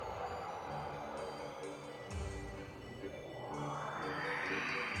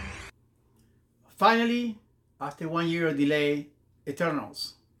Finally, after 1 year of delay,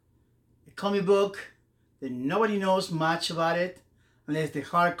 Eternals. A comic book that nobody knows much about it unless the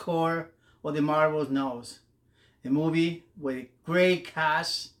hardcore or the Marvels knows. A movie with a great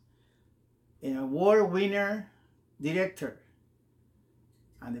cast, an award winner director.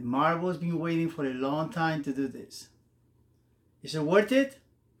 And the Marvel's been waiting for a long time to do this. Is it worth it?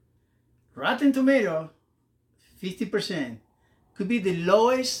 Rotten Tomato, 50%. Could be the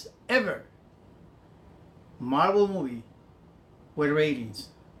lowest ever Marvel movie with ratings.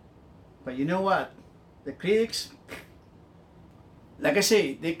 But you know what? The critics, like I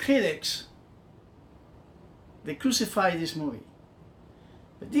say, the critics, they crucify this movie.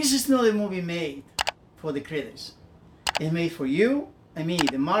 But this is not a movie made for the critics. It's made for you and me,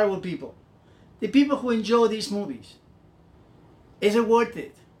 the Marvel people. The people who enjoy these movies. Is it worth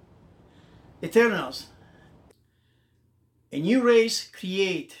it? Eternals. A new race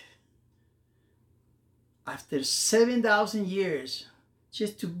create after 7,000 years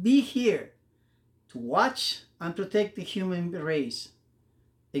just to be here to watch and protect the human race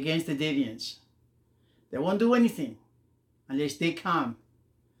against the deviants. They won't do anything unless they come.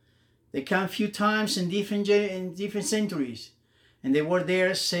 They come a few times in different centuries, and they were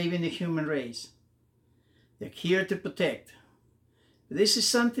there saving the human race. They're here to protect. But this is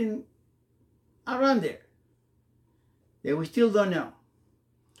something around there that we still don't know.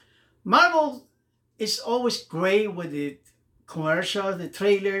 Marvel is always great with the commercials, the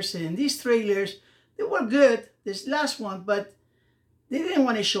trailers, and these trailers, they were good, this last one, but they didn't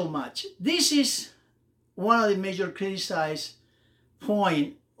want to show much. This is one of the major criticized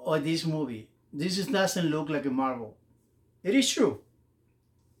point of this movie. This doesn't look like a Marvel. It is true.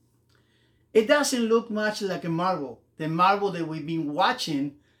 It doesn't look much like a Marvel, the Marvel that we've been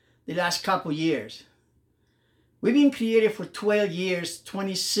watching the last couple years. We've been creating for 12 years,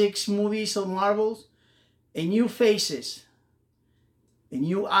 26 movies of Marvels, and new faces, and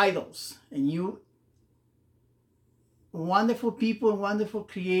new idols, and new wonderful people and wonderful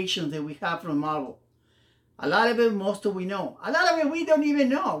creations that we have from Marvel. A lot of it, most of we know. A lot of it we don't even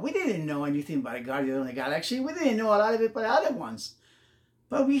know. We didn't know anything about Guardians of the Galaxy. We didn't know a lot of it by other ones.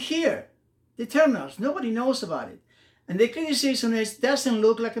 But we hear the Eternals. Nobody knows about it. And the criticism is, doesn't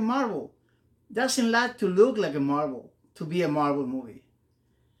look like a Marvel. Doesn't like to look like a Marvel, to be a Marvel movie.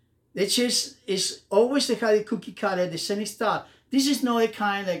 It's just, it's always the kind of cookie cutter, the same style. This is not a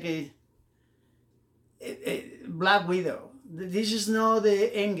kind like a Black Widow. This is not the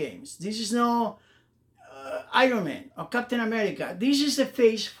Endgames. This is not Iron Man or Captain America. This is the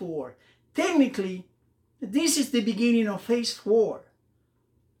Phase 4. Technically, this is the beginning of Phase 4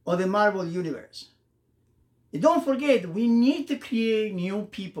 of the Marvel Universe. And don't forget, we need to create new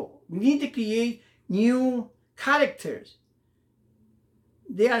people. We need to create new characters.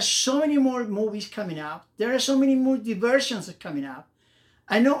 There are so many more movies coming up. There are so many more diversions coming up.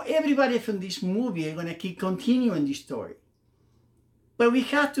 I know everybody from this movie are going to keep continuing this story. But we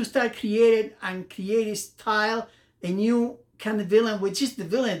have to start creating a style, a new kind of villain, which is the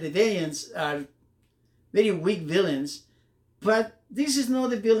villain. The villains are very weak villains. But this is not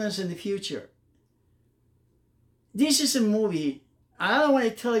the villains in the future. This is a movie. I don't want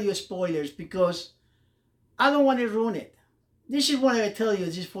to tell you spoilers because I don't want to ruin it. This is what I tell you.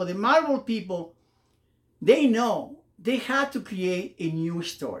 This is for the Marvel people. They know they had to create a new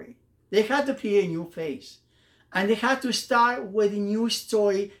story. They had to create a new phase. And they had to start with a new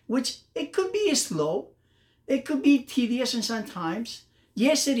story, which it could be slow. It could be tedious and sometimes.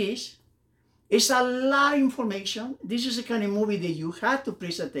 Yes, it is. It's a lot of information. This is the kind of movie that you have to pay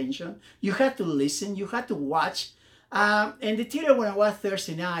attention. You have to listen. You have to watch. And the theater, when I was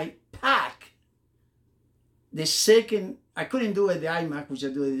Thursday night, packed. The second, I couldn't do it the IMAX, which I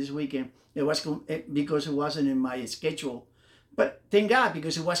do it this weekend. It was because it wasn't in my schedule. But thank God,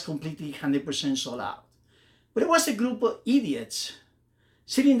 because it was completely 100% sold out. But it was a group of idiots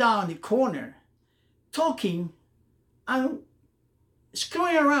sitting down in the corner, talking and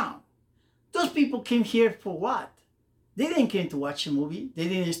screwing around. Those people came here for what? They didn't come to watch a movie. They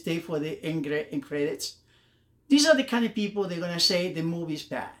didn't stay for the end credits. These are the kind of people they're going to say the movie's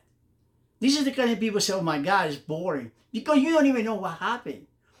bad. These are the kind of people who say, oh my God, it's boring. Because you don't even know what happened.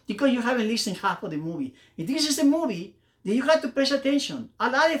 Because you haven't listened half of the movie. If this is a movie, then you have to pay attention. A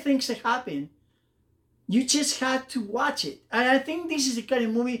lot of things that happen, you just have to watch it. And I think this is the kind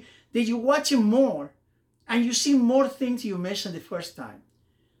of movie that you watch it more and you see more things you missed the first time.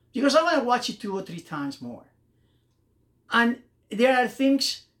 Because I'm going to watch it 2 or 3 times more. And there are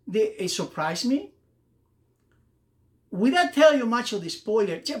things that surprise me. Without telling you much of the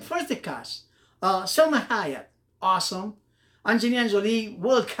spoiler, first the cast. Salma Hayek, awesome. Angelina Jolie,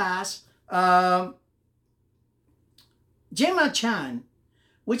 world cast. Um, Gemma Chan,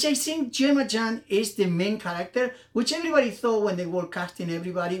 which I think Gemma Chan is the main character, which everybody thought when they were casting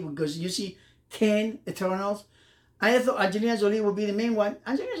everybody, because you see 10 Eternals. I thought Angelina Jolie would be the main one.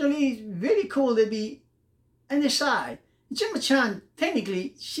 Angelina Jolie is very cool to be on the side. Gemma Chan,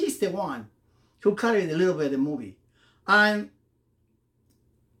 technically, she's the one who carried a little bit of the movie. And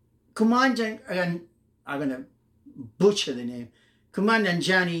I'm going to butcher the name, Kumail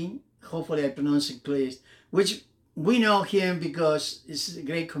Nanjiani, hopefully I pronounce it clear, which we know him because he's a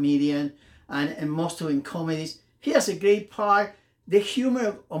great comedian and most of in comedies. He has a great part. The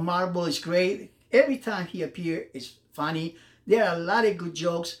humor of Marvel is great. Every time he appears, it's funny. There are a lot of good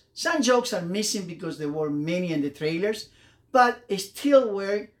jokes. Some jokes are missing because there were many in the trailers, but it still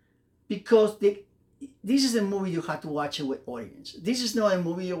works because this is a movie you have to watch it with audience. This is not a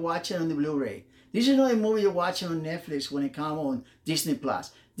movie you're watching on the Blu-ray. This is not a movie you're watching on Netflix when it comes on Disney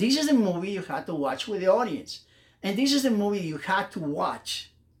Plus. This is a movie you have to watch with the audience. And this is a movie you have to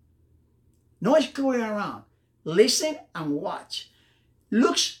watch. No screwing around. Listen and watch.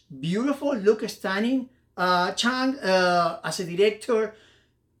 Looks beautiful, looks stunning. Chang, as a director,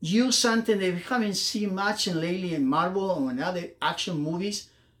 used something that we haven't seen much lately in Marvel or in other action movies.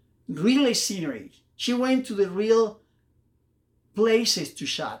 Really scenery. She went to the real places to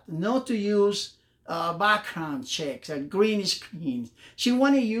shot, not to use background checks or green screens. She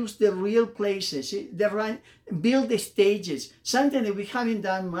want to use the real places, build the stages, something that we haven't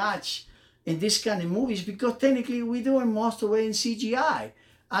done much in this kind of movies because technically we're doing most of it in CGI.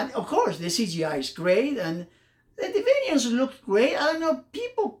 And of course, the CGI is great and the Deviants look great. I don't know,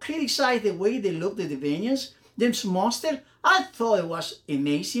 people criticize the way they look, the Deviants. This monster, I thought it was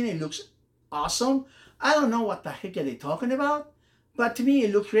amazing. It looks awesome. I don't know what the heck are they talking about, but to me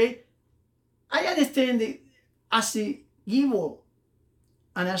it looks great. I understand that as the evil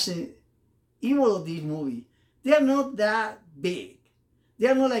and as the evil of this movie, they are not that big. They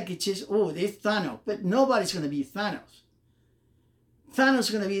are not like it's just, oh, they're Thanos, but nobody's going to be Thanos. Thanos is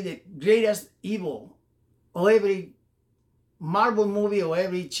going to be the greatest evil of every Marvel movie or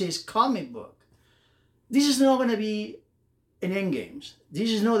every chase comic book. This is not going to be an Endgames.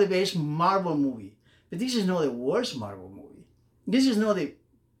 This is not the best Marvel movie, but this is not the worst Marvel movie. This is not the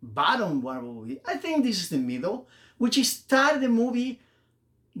bottom Marvel movie. I think this is the middle, which is start the movie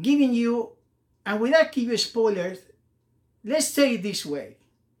giving you, and without giving spoilers, let's say it this way.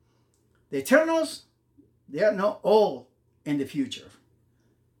 The Eternals, they are not all in the future.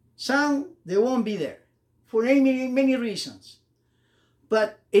 Some, they won't be there for many reasons.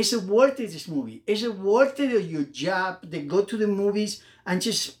 But is it worth it, this movie? Is it worth it of your job to go to the movies and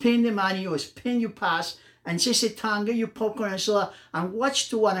just spend the money or spend your pass and just sit down, get your popcorn and soda and watch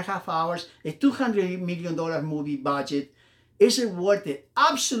 2.5 hours, a $200 million movie budget? Is it worth it?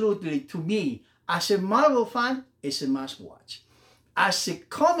 Absolutely, to me, as a Marvel fan, it's a must watch. As a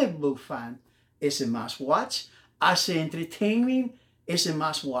comic book fan, it's a must watch. As an entertainment, it's a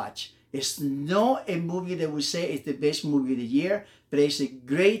must watch. It's not a movie that we say is the best movie of the year, but it's a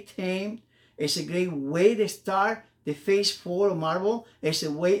great theme. It's a great way to start the Phase 4 of Marvel. It's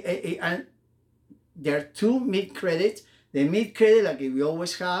a way, and there are two mid-credits. The mid-credit, like we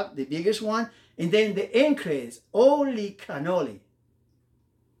always have, the biggest one, and then the end credits. Holy cannoli.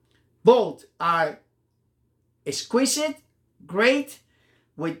 Both are exquisite, great,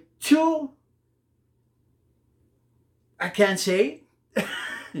 with two, I can't say,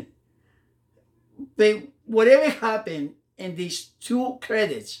 but whatever happened in these two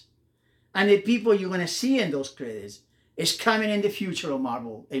credits and the people you're going to see in those credits is coming in the future of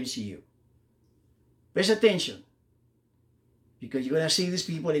Marvel MCU. Pay attention, because you're going to see these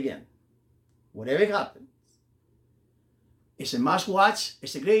people again. Whatever happens. It's a must watch.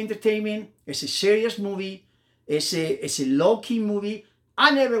 It's a great entertainment. It's a serious movie. It's a low-key movie.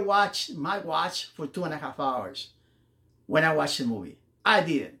 I never watched my watch for 2.5 hours when I watched the movie. I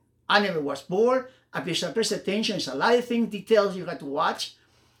didn't. I never was bored. I pay attention. It's a lot of things, details you have to watch.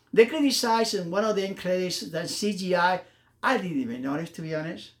 They criticize in one of the end credits that CGI. I didn't even notice, to be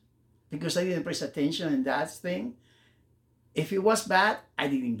honest, because I didn't pay attention in that thing. If it was bad, I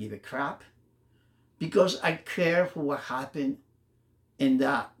didn't give a crap, because I care for what happened in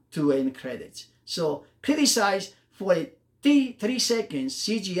the two end credits. So criticize for a 3 seconds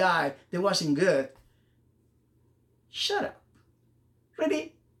CGI that wasn't good. Shut up.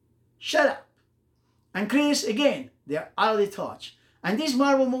 Really? Shut up. And Chris, again, they're out of the touch. And this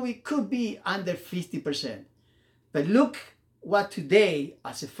Marvel movie could be under 50%. But look what today,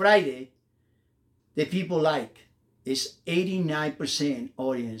 as a Friday, the people like. Is 89%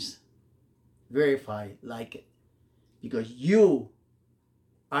 audience verified like it. Because you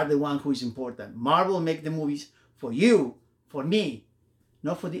are the one who is important. Marvel make the movies for you, for me,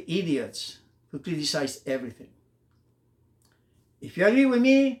 not for the idiots who criticize everything. If you agree with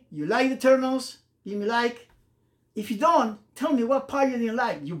me, you like the Eternals, give me a like. If you don't, tell me what part you didn't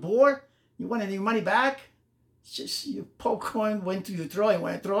like. You bored? You wanted your money back? It's just your popcorn went to your throat and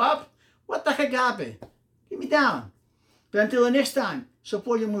want to throw up? What the heck happened? Get me down. But until the next time,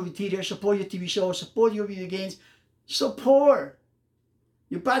 support your movie theater, support your TV shows, support your video games, support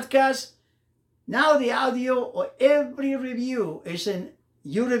your podcast. Now the audio or every review is in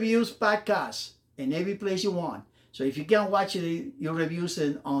Your Reviews podcast in every place you want. So if you can't watch your reviews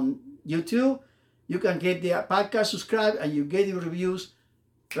on YouTube, you can get the podcast, subscribe, and you get your reviews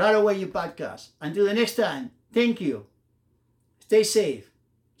right away in your podcast. Until the next time, thank you. Stay safe.